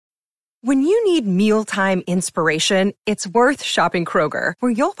When you need mealtime inspiration, it's worth shopping Kroger,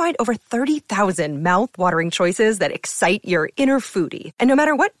 where you'll find over 30,000 mouth-watering choices that excite your inner foodie. And no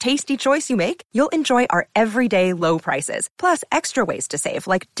matter what tasty choice you make, you'll enjoy our everyday low prices, plus extra ways to save,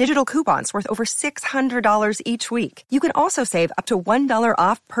 like digital coupons worth over $600 each week. You can also save up to $1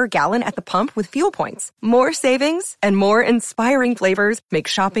 off per gallon at the pump with fuel points. More savings and more inspiring flavors make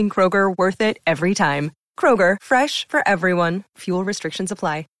shopping Kroger worth it every time. Kroger, fresh for everyone. Fuel restrictions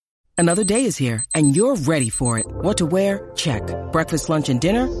apply. Another day is here, and you're ready for it. What to wear? Check. Breakfast, lunch, and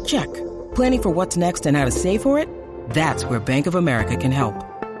dinner? Check. Planning for what's next and how to save for it? That's where Bank of America can help.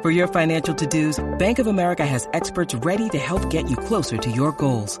 For your financial to-dos, Bank of America has experts ready to help get you closer to your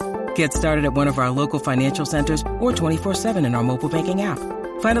goals. Get started at one of our local financial centers or 24/7 in our mobile banking app.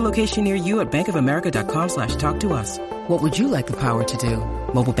 Find a location near you at bankofamerica.com/talktous. What would you like the power to do?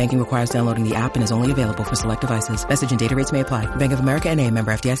 Mobile banking requires downloading the app and is only available for select devices. Message and data rates may apply. Bank of America N.A.,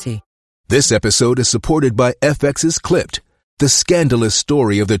 member FDIC. This episode is supported by FX's Clipped, the scandalous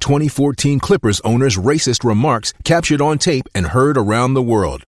story of the 2014 Clippers owner's racist remarks captured on tape and heard around the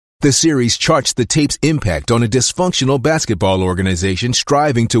world. The series charts the tape's impact on a dysfunctional basketball organization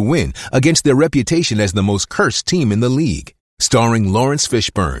striving to win against their reputation as the most cursed team in the league. Starring Lawrence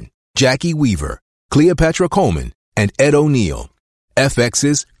Fishburne, Jackie Weaver, Cleopatra Coleman, and Ed O'Neill.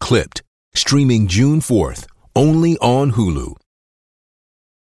 FX's Clipped, streaming June 4th, only on Hulu.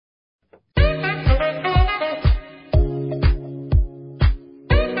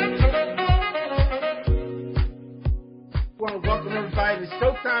 Well, welcome everybody to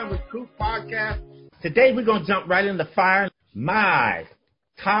Showtime with Coops podcast. Today we're going to jump right in the fire. My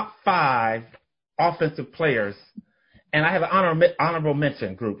top 5 offensive players, and I have an honorable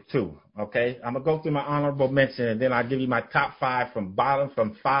mention group too. Okay, I'm gonna go through my honorable mention, and then I'll give you my top 5 from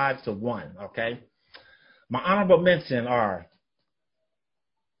 5 to 1. Okay, my honorable mention are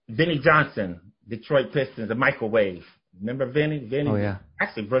Vinnie Johnson, Detroit Pistons, the microwave. Remember Vinnie? Oh yeah.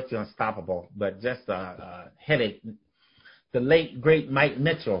 Actually virtually unstoppable, but just a headache. The late, great Mike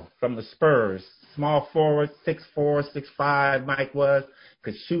Mitchell from the Spurs. Small forward, 6'4", 6'5", Mike was.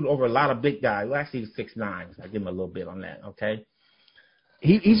 Could shoot over a lot of big guys. Well, actually, he was 6'9", so I give him a little bit on that, okay?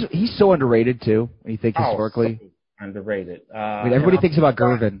 He's so underrated, too, when you think historically. So underrated. Everybody thinks about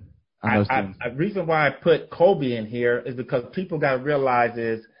Gervin on those teams. The reason why I put Kobe in here is because people got to realize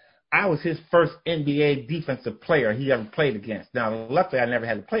is I was his first NBA defensive player he ever played against. Now, luckily, I never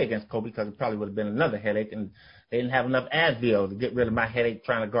had to play against Kobe because it probably would have been another headache, and they didn't have enough Advil to get rid of my headache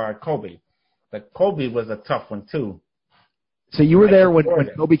trying to guard Kobe. But Kobe was a tough one, too. So you were there when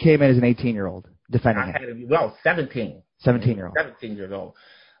Kobe came in as an 18-year-old defending him? I had him, 17. 17-year-old. 17 years old.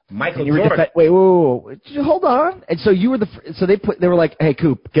 Michael Jordan. Wait, hold on. And so you were they were like, hey,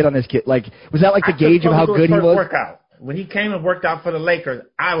 Coop, get on this kid. Like, was that like the gauge of how good he was? Workout. When he came and worked out for the Lakers,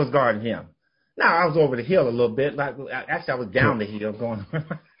 I was guarding him. Now, I was over the hill a little bit. Actually, I was down the hill going.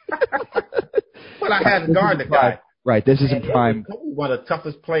 But I had to guard the guy. Right, this is in prime. One of the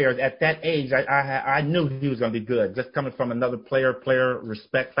toughest players at that age. I knew he was going to be good, just coming from another player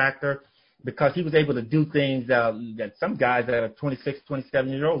respect factor, because he was able to do things that some guys that are 26,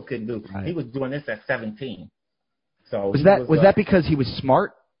 27-year-olds couldn't do. Right. He was doing this at 17. So was that because he was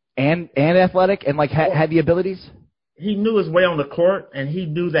smart and athletic and had the abilities? He knew his way on the court, and he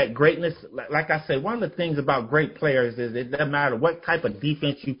knew that greatness. Like I say, one of the things about great players is it doesn't matter what type of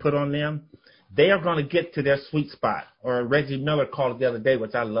defense you put on them. They are going to get to their sweet spot, or Reggie Miller called it the other day,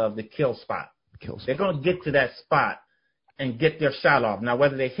 which I love, the kill spot. They're going to get to that spot and get their shot off. Now,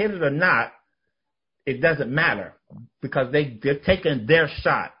 whether they hit it or not, it doesn't matter, because they're taking their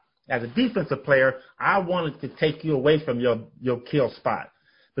shot. As a defensive player, I wanted to take you away from your kill spot,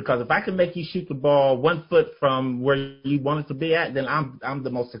 because if I can make you shoot the ball 1 foot from where you want it to be at, then I'm the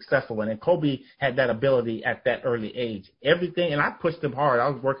most successful one. And Kobe had that ability at that early age. Everything, and I pushed him hard. I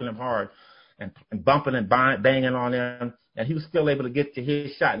was working him hard. And bumping and banging on him, and he was still able to get to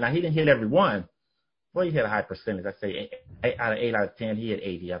his shot. Now, he didn't hit every one. Well, he hit a high percentage. I say 8 out of 10, he hit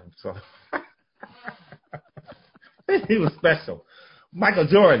 80 of them. So he was special. Michael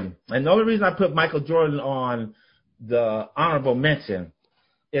Jordan. And the only reason I put Michael Jordan on the honorable mention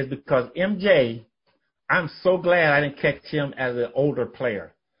is because MJ, I'm so glad I didn't catch him as an older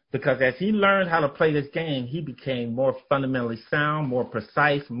player. Because as he learned how to play this game, he became more fundamentally sound, more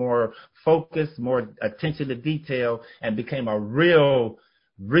precise, more focused, more attention to detail, and became a real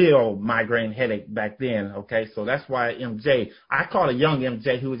migraine headache back then, okay? So that's why MJ, I call a young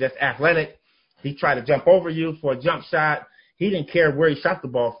MJ who was just athletic. He tried to jump over you for a jump shot. He didn't care where he shot the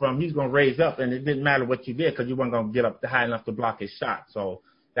ball from. He was going to raise up, and it didn't matter what you did because you weren't going to get up high enough to block his shot. So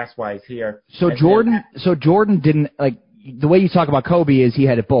that's why he's here. So Jordan didn't, the way you talk about Kobe is he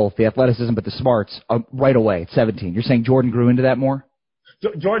had it both, the athleticism but the smarts right away at 17. You're saying Jordan grew into that more?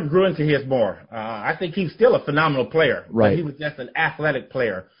 Jordan grew into his more. I think he's still a phenomenal player. Right. But he was just an athletic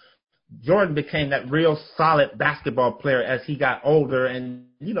player. Jordan became that real solid basketball player as he got older. And,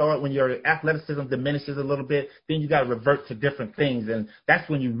 you know, when your athleticism diminishes a little bit, then you got to revert to different things. And that's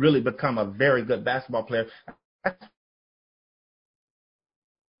when you really become a very good basketball player.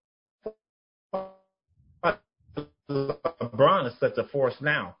 LeBron is such a force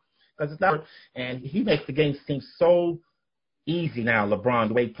now. And he makes the game seem so easy now, LeBron,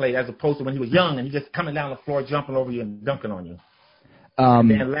 the way he played, as opposed to when he was young and he just coming down the floor, jumping over you and dunking on you.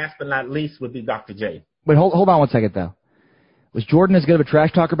 And then last but not least would be Dr. J. Wait, hold on one second, though. Was Jordan as good of a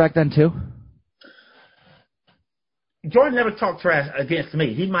trash talker back then, too? Jordan never talked trash against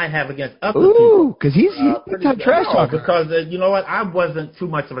me. He might have against other people. Ooh, because he's a trash talker. Because, you know what, I wasn't too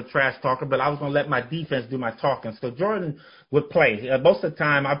much of a trash talker, but I was going to let my defense do my talking. So Jordan would play. Most of the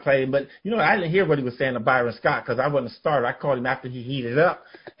time I played, but, you know, I didn't hear what he was saying to Byron Scott because I wasn't a starter. I called him after he heated up,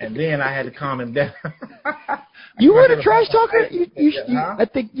 and then I had to calm him down. You were a trash talker? I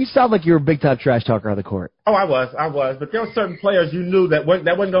think you sound like you were a big-time trash talker on the court. Oh, I was. But there were certain players you knew that wasn't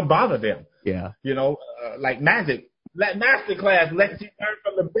going to bother them. Yeah. You know, like Magic. That masterclass lets you learn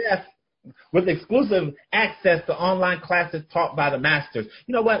from the best with exclusive access to online classes taught by the masters.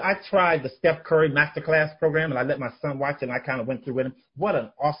 You know what? I tried the Steph Curry masterclass program, and I let my son watch it, and I kind of went through with him. What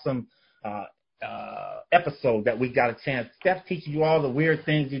an awesome episode that we got a chance. Steph teaches you all the weird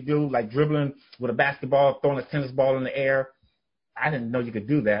things you do, like dribbling with a basketball, throwing a tennis ball in the air. I didn't know you could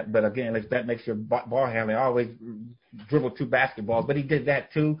do that, but again, if that makes your ball handling, I always dribble 2 basketballs, but he did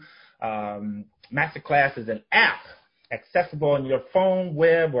that too. Masterclass is an app accessible on your phone,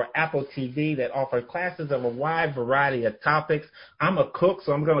 web, or Apple TV that offers classes of a wide variety of topics. I'm a cook,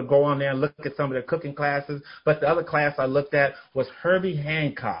 so I'm going to go on there and look at some of their cooking classes. But the other class I looked at was Herbie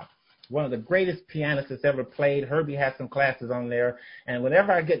Hancock, one of the greatest pianists that's ever played. Herbie has some classes on there. And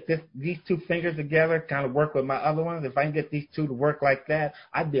whenever I get these 2 fingers together, kind of work with my other ones, if I can get these 2 to work like that,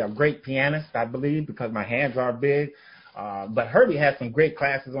 I'd be a great pianist, I believe, because my hands are big. But Herbie has some great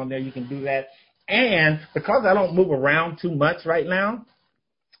classes on there. You can do that. And because I don't move around too much right now,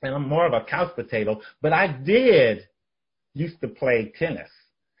 and I'm more of a couch potato, but I did used to play tennis.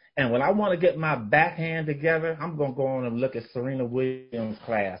 And when I want to get my backhand together, I'm going to go on and look at Serena Williams'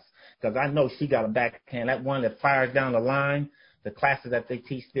 class because I know she got a backhand. That one that fires down the line, the classes that they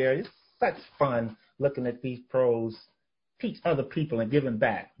teach there, it's such fun looking at these pros teach other people and giving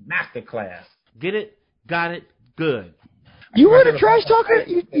back. Master class. Get it? Got it? Good. You were a trash talker?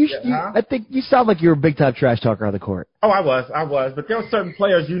 I think you sound like you were a big-time trash talker on the court. Oh, I was. But there were certain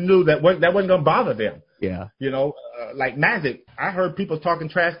players you knew that wasn't going to bother them. Yeah. You know, like Magic. I heard people talking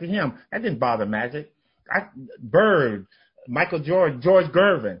trash to him. That didn't bother Magic. Bird, Michael Jordan, George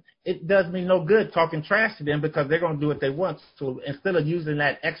Gervin. It does me no good talking trash to them because they're going to do what they want. So instead of using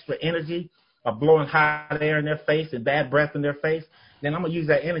that extra energy of blowing hot air in their face and bad breath in their face, then I'm going to use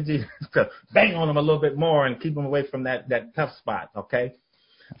that energy to bang on them a little bit more and keep them away from that tough spot, okay?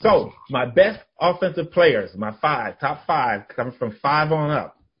 So my best offensive players, my top 5, coming from 5 on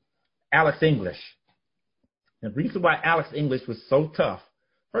up, Alex English. The reason why Alex English was so tough,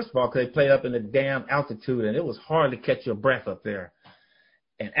 first of all, because they played up in the damn altitude, and it was hard to catch your breath up there.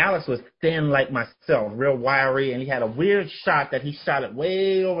 And Alex was thin like myself, real wiry, and he had a weird shot that he shot it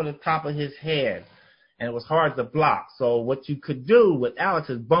way over the top of his head. And it was hard to block. So what you could do with Alex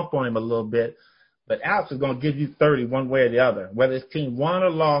is bump on him a little bit, but Alex is going to give you 30 one way or the other. Whether his team won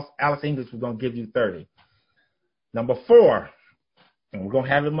or lost, Alex English was going to give you 30. Number 4, and we're going to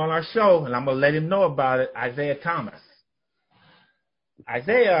have him on our show, and I'm going to let him know about it, Isaiah Thomas.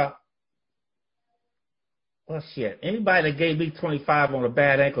 Isaiah, well, shit, anybody that gave me 25 on a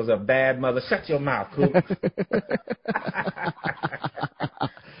bad ankle is a bad mother. Shut your mouth, Coops.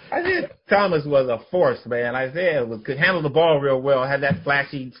 Isaiah Thomas was a force, man. Isaiah could handle the ball real well, had that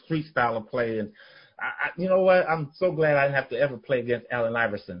flashy street style of play. And you know what? I'm so glad I didn't have to ever play against Allen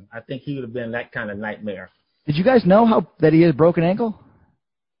Iverson. I think he would have been that kind of nightmare. Did you guys know that he had a broken ankle?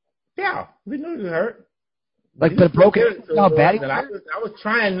 Yeah, we knew he was hurt. Like, but broken ankle, how bad he was? I was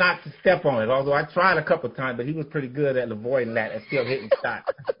trying not to step on it, although I tried a couple of times, but he was pretty good at avoiding that and still hitting shots.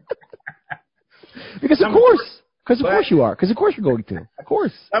 Because of course you are. Because of course you're going to. Of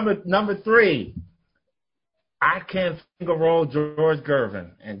course. Number 3, I can't finger roll George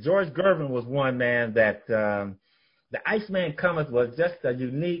Gervin. And George Gervin was one man that the Iceman Cummings was just a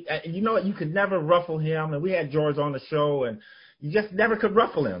unique. You know what? You could never ruffle him. And we had George on the show, and you just never could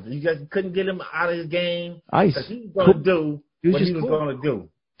ruffle him. You just couldn't get him out of his game. Ice. Because he was going to do what he was going to do.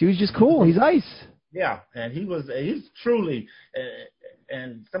 Dude's just cool. He's ice. Yeah, and he's truly,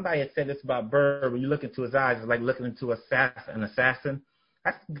 and somebody had said this about Bird, when you look into his eyes, it's like looking into an assassin.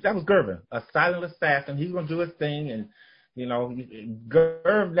 That was Gervin, a silent assassin. He's going to do his thing, and, you know,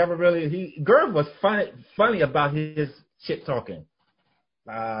 Gerv never really, Gerv was funny about his shit talking.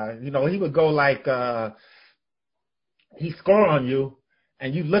 You know, he would go like, he'd score on you,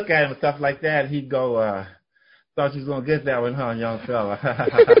 and you look at him and stuff like that, and he'd go, thought you was going to get that one, huh, young fella?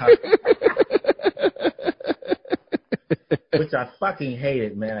 Which I fucking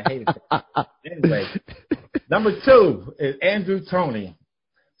hated, man. I hated it. Anyway, number 2 is Andrew Toney,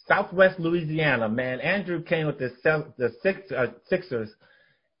 Southwest Louisiana, man. Andrew came with the Sixers,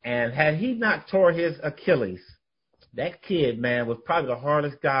 and had he not tore his Achilles, that kid, man, was probably the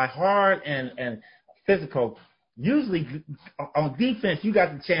hardest guy, hard and physical. Usually on defense, you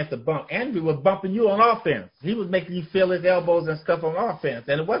got the chance to bump. Andrew was bumping you on offense. He was making you feel his elbows and stuff on offense,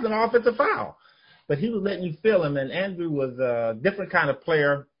 and it wasn't an offensive foul. But he was letting you feel him, and Andrew was a different kind of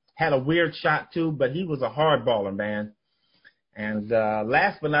player, had a weird shot too, but he was a hard baller, man. And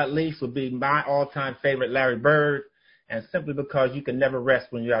last but not least would be my all-time favorite, Larry Bird, and simply because you can never rest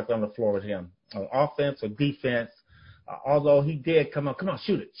when you're out there on the floor with him. On offense or defense, although he did come on,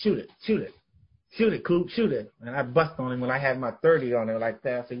 shoot it, Coops, shoot it. And I bust on him when I had my 30 on him like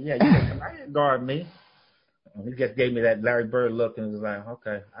that. I said, yeah, you can come out here and guard me. He just gave me that Larry Bird look and was like,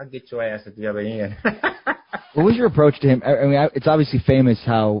 okay, I'll get your ass at the other end. What was your approach to him? I mean, it's obviously famous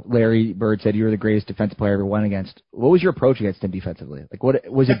how Larry Bird said you were the greatest defensive player I ever won against. What was your approach against him defensively? Like,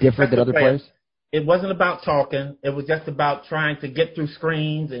 what was it different than other players? It wasn't about talking. It was just about trying to get through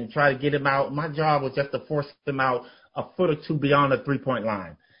screens and try to get him out. My job was just to force him out a foot or two beyond the three-point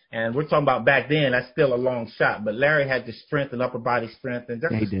line. And we're talking about back then, that's still a long shot. But Larry had the strength and upper body strength and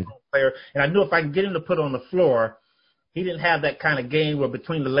just a strong player. And I knew if I could get him to put on the floor, he didn't have that kind of game where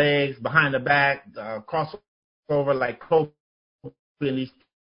between the legs, behind the back, crossover like Kobe and these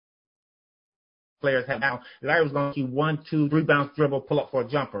players have now. Larry was going to 1, 2, 3 bounce dribble, pull up for a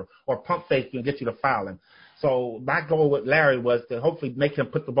jumper, or pump fake you and get you to foul him. So my goal with Larry was to hopefully make him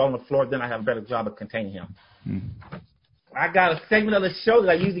put the ball on the floor. Then I have a better job of containing him. I got a segment of the show that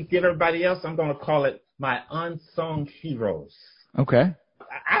I usually give everybody else. I'm going to call it my unsung heroes. Okay.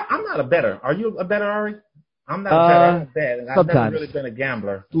 I'm not a bettor. Are you a bettor, Ari? I'm not a bettor. I'm a bet. And I've never really been a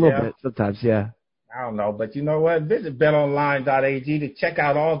gambler. A little bit, sometimes, yeah. I don't know, but you know what? Visit betonline.ag to check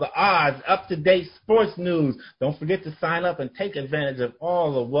out all the odds, up-to-date sports news. Don't forget to sign up and take advantage of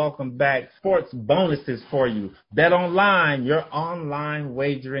all the welcome back sports bonuses for you. BetOnline, your online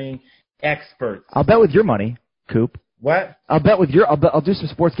wagering experts. I'll bet with your money, Coop. What? I'll do some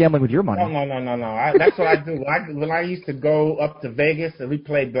sports gambling with your money. No. That's what I do. When I used to go up to Vegas and we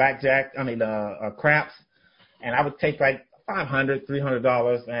played blackjack, craps, and I would take like $500,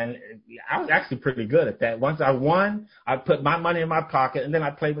 $300, and I was actually pretty good at that. Once I won, I'd put my money in my pocket, and then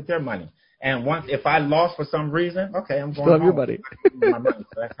I played with their money. And once, if I lost for some reason, okay, I'm going home. Your money. My money,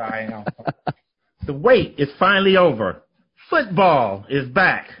 so that's how I am. The wait is finally over. Football is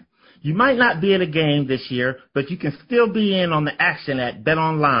back. You might not be at a game this year, but you can still be in on the action at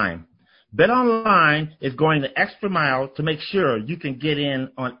BetOnline. BetOnline is going the extra mile to make sure you can get in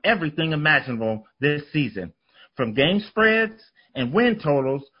on everything imaginable this season, from game spreads and win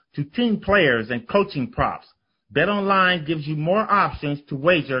totals to team players and coaching props. BetOnline gives you more options to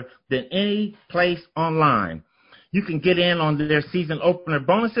wager than any place online. You can get in on their season opener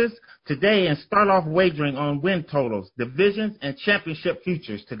bonuses today and start off wagering on win totals, divisions, and championship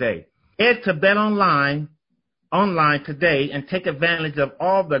futures today. Head to BetOnline online today and take advantage of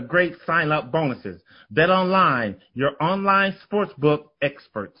all the great sign-up bonuses. BetOnline, your online sportsbook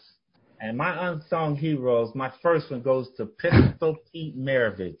experts. And my unsung heroes, my first one goes to Pistol Pete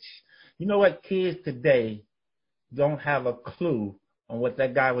Maravich. You know what? Kids today don't have a clue on what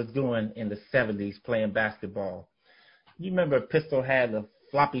that guy was doing in the 70s playing basketball. You remember Pistol had the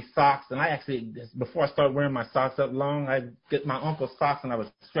floppy socks, and I actually, before I started wearing my socks up long, I'd get my uncle's socks and I would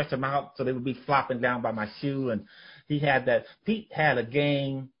stretch them out so they would be flopping down by my shoe. And he had that. Pete had a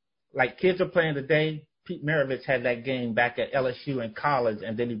game like kids are playing today. Pete Maravich had that game back at LSU in college,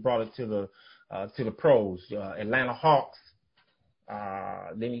 and then he brought it to the pros, Atlanta Hawks.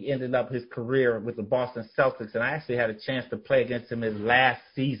 Then he ended up his career with the Boston Celtics, and I actually had a chance to play against him his last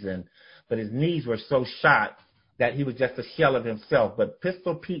season, but his knees were so shot that he was just a shell of himself. But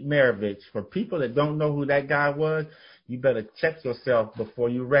Pistol Pete Maravich, for people that don't know who that guy was, you better check yourself before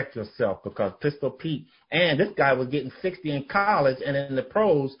you wreck yourself, because Pistol Pete, and this guy was getting 60 in college and in the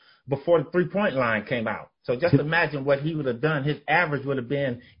pros before the three-point line came out. So just imagine what he would have done. His average would have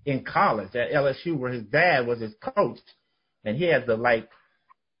been in college at LSU, where his dad was his coach, and he had the,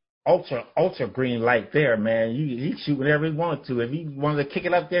 ultra green light there, man. He shoot whenever he wanted to. If he wanted to kick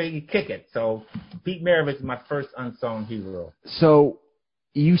it up there, he could kick it. So Pete Maravich is my first unsung hero. So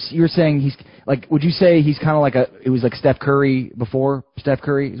you're saying he's like, would you say he's kind of it was like Steph Curry before Steph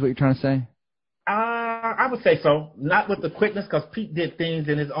Curry is what you're trying to say? I would say so. Not with the quickness, because Pete did things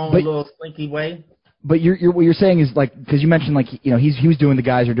in his own little slinky way. But what you're saying is because you mentioned he was doing the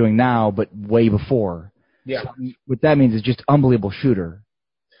guys are doing now, but way before. Yeah. So what that means is just unbelievable shooter.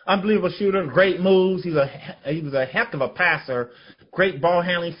 Unbelievable shooter, great moves. He was a heck of a passer. Great ball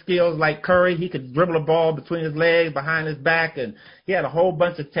handling skills like Curry. He could dribble a ball between his legs, behind his back, and he had a whole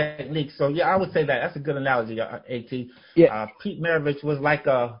bunch of techniques. So yeah, I would say that's a good analogy, At. Yeah. Pete Maravich was like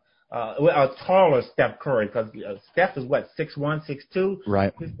a taller Steph Curry, because Steph is 6'1", 6'2".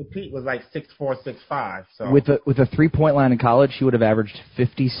 Right. Pete was like 6'4", 6'5". So with a 3-point line in college, he would have averaged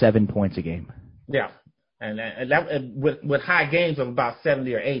 57 points a game. Yeah. And that with high games of about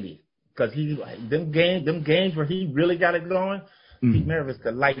 70 or 80, because them games where he really got it going, Pete Maravich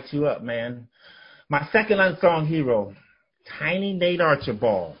could light you up, man. My second unsung hero, Tiny Nate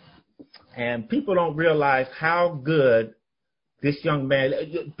Archibald, and people don't realize how good this young man.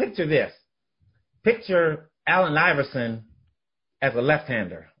 Picture this. Picture Allen Iverson as a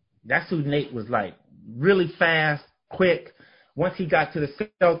left-hander. That's who Nate was like. Really fast, quick. Once he got to the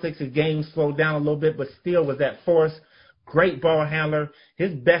Celtics, his game slowed down a little bit, but still was that force. Great ball handler.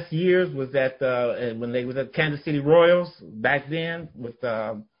 His best years was when they was at Kansas City Royals back then, which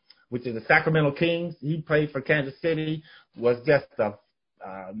is the Sacramento Kings. He played for Kansas City. Was just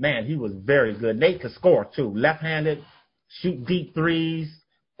man. He was very good. Nate could score too. Left-handed, shoot deep threes,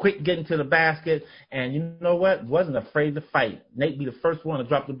 quick getting to the basket, and you know what? Wasn't afraid to fight. Nate be the first one to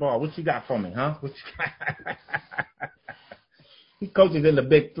drop the ball. What you got for me, huh? What you got? He coaches in the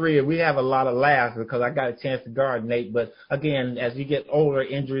Big Three, and we have a lot of laughs because I got a chance to guard Nate. But, again, as you get older,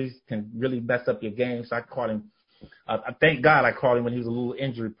 injuries can really mess up your game. So I caught him. Thank God I caught him when he was a little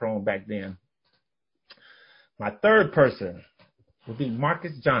injury-prone back then. My third person would be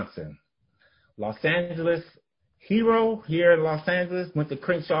Marcus Johnson, Los Angeles hero here in Los Angeles, went to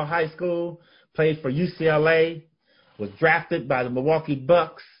Crenshaw High School, played for UCLA, was drafted by the Milwaukee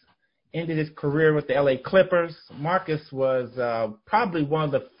Bucks, ended his career with the LA Clippers. Marcus was probably one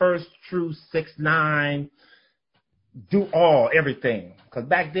of the first true 6'9", do everything. Because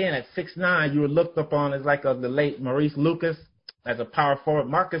back then at 6'9", you were looked upon as like the late Maurice Lucas as a power forward.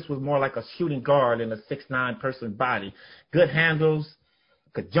 Marcus was more like a shooting guard in a 6'9" person body. Good handles,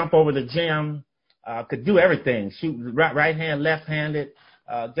 could jump over the gym, could do everything. Shoot right hand, left-handed.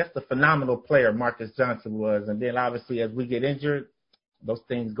 Just a phenomenal player Marcus Johnson was. And then obviously as we get injured, those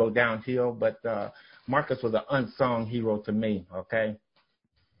things go downhill, but Marcus was an unsung hero to me, okay?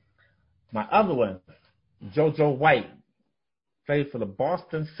 My other one, JoJo White, played for the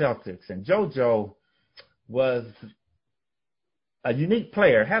Boston Celtics, and JoJo was a unique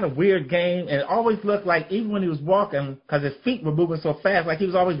player, had a weird game, and it always looked like, even when he was walking, because his feet were moving so fast, like he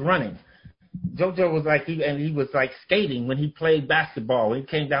was always running. JoJo was like, he was like skating when he played basketball, when he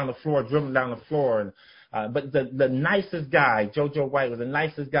came down the floor, dribbling down the floor, and but the nicest guy, JoJo White, was the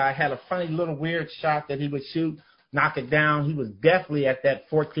nicest guy. Had a funny little weird shot that he would shoot, knock it down. He was definitely at that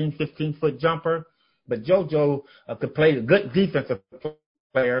 14, 15-foot jumper. But JoJo could play a good defensive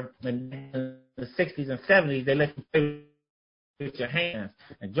player. And in the 60s and 70s, they let you play with your hands.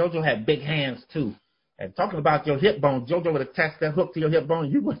 And JoJo had big hands, too. And talking about your hip bone, JoJo would attach that hook to your hip bone,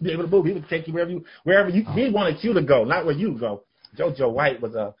 and you wouldn't be able to move. He would take you wherever he wanted you to go, not where you go. JoJo White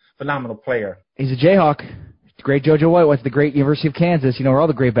was a phenomenal player. He's a Jayhawk. Great JoJo White went to the great University of Kansas. You know where all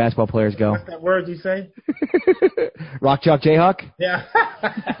the great basketball players go. What's that word you say? Rock Chalk Jayhawk? Yeah.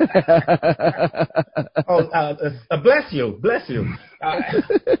 Bless you. Bless you.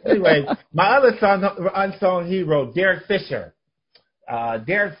 Anyway, my other unsung hero, Derek Fisher.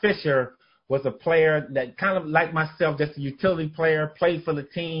 Derek Fisher was a player that kind of like myself, just a utility player, played for the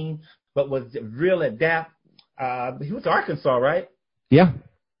team, but was real adept. He was Arkansas, right? Yeah.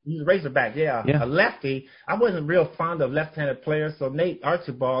 He was a Razorback, yeah. A lefty. I wasn't real fond of left-handed players, so Nate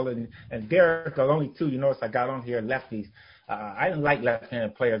Archibald and Derek are the only two, you notice I got on here, lefties. I didn't like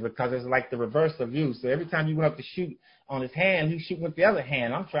left-handed players because it's like the reverse of you. So every time you went up to shoot on his hand, he shoot with the other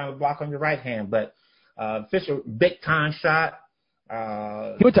hand. I'm trying to block on your right hand. But Fisher, big-time shot.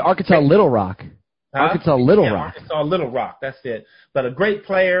 He went to Arkansas Little Rock. Arkansas Little Rock. Arkansas Little Rock, that's it. But a great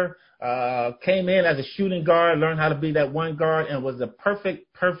player, came in as a shooting guard, learned how to be that one guard, and was a perfect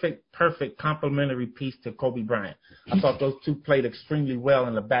complementary piece to Kobe Bryant. I thought those two played extremely well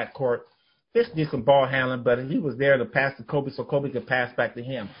in the backcourt. Fish did some ball handling, but he was there to pass to Kobe so Kobe could pass back to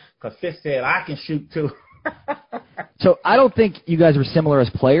him. Because Fish said, I can shoot too. So I don't think you guys were similar as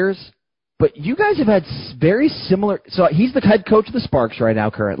players, but you guys have had very similar. So he's the head coach of the Sparks right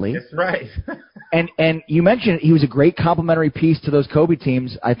now, currently. That's right. and you mentioned he was a great complementary piece to those Kobe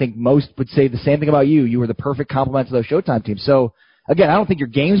teams. I think most would say the same thing about you. You were the perfect complement to those Showtime teams. So again, I don't think your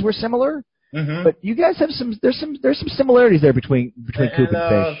games were similar, but you guys have some. There's some similarities there between Coop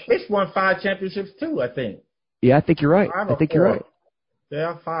and Fish. Fish won 5 championships too, I think. Yeah, I think you're right. You're right.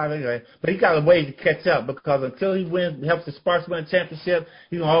 Yeah, 5 anyway. But he got a way to catch up because until he helps the Sparks win a championship,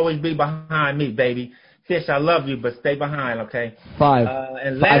 he's going to always be behind me, baby. Fish, I love you, but stay behind, okay? 5.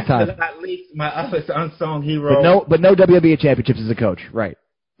 And last but not least, my other unsung hero. But no WNBA championships as a coach, right?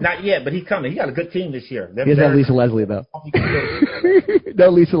 Not yet, but he's coming. He got a good team this year. He doesn't have Lisa Leslie, though. No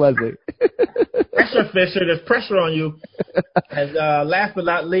Lisa Leslie. Pressure, Fisher. There's pressure on you. And last but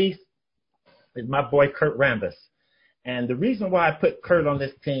not least is my boy Kurt Rambis. And the reason why I put Kurt on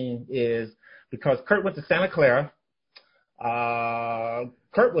this team is because Kurt went to Santa Clara.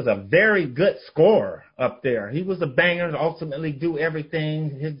 Kurt was a very good scorer up there. He was a banger, ultimately do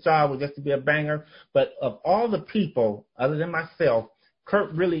everything. His job was just to be a banger. But of all the people, other than myself,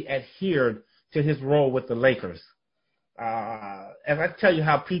 Kurt really adhered to his role with the Lakers. As I tell you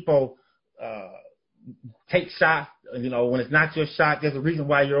how people take shots, when it's not your shot, there's a reason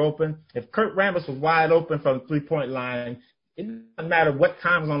why you're open. If Kurt Rambis was wide open from the three-point line, it didn't matter what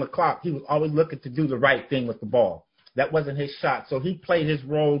time was on the clock, he was always looking to do the right thing with the ball. That wasn't his shot. So he played his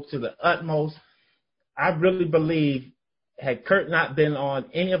role to the utmost. I really believe had Kurt not been on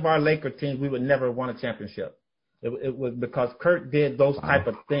any of our Laker teams, we would never have won a championship. It was because Kurt did those type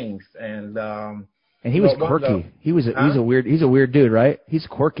of things. And he was quirky. He's a weird dude, right? He's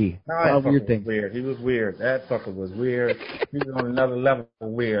quirky. No, weird thing. Weird. He was weird. That fucker was weird. He was on another level of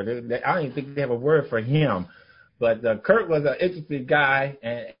weird. I don't even think they have a word for him. But Kurt was an interesting guy,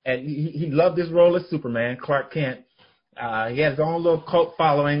 and he loved his role as Superman, Clark Kent. He had his own little cult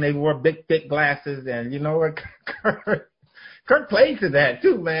following. They wore big, thick glasses, and you know what? Kurt played to that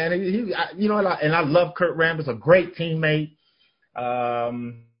too, man. And I love Kurt Rambis, a great teammate.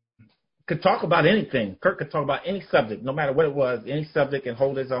 Could talk about anything. Kurt could talk about any subject, no matter what it was, any subject, and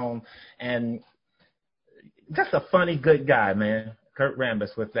hold his own. And just a funny, good guy, man. Kurt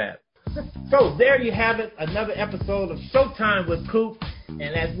Rambis with that. So there you have it, another episode of Showtime with Coops.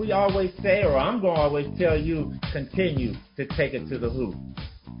 And as we always say, or I'm going to always tell you, continue to take it to the hoop.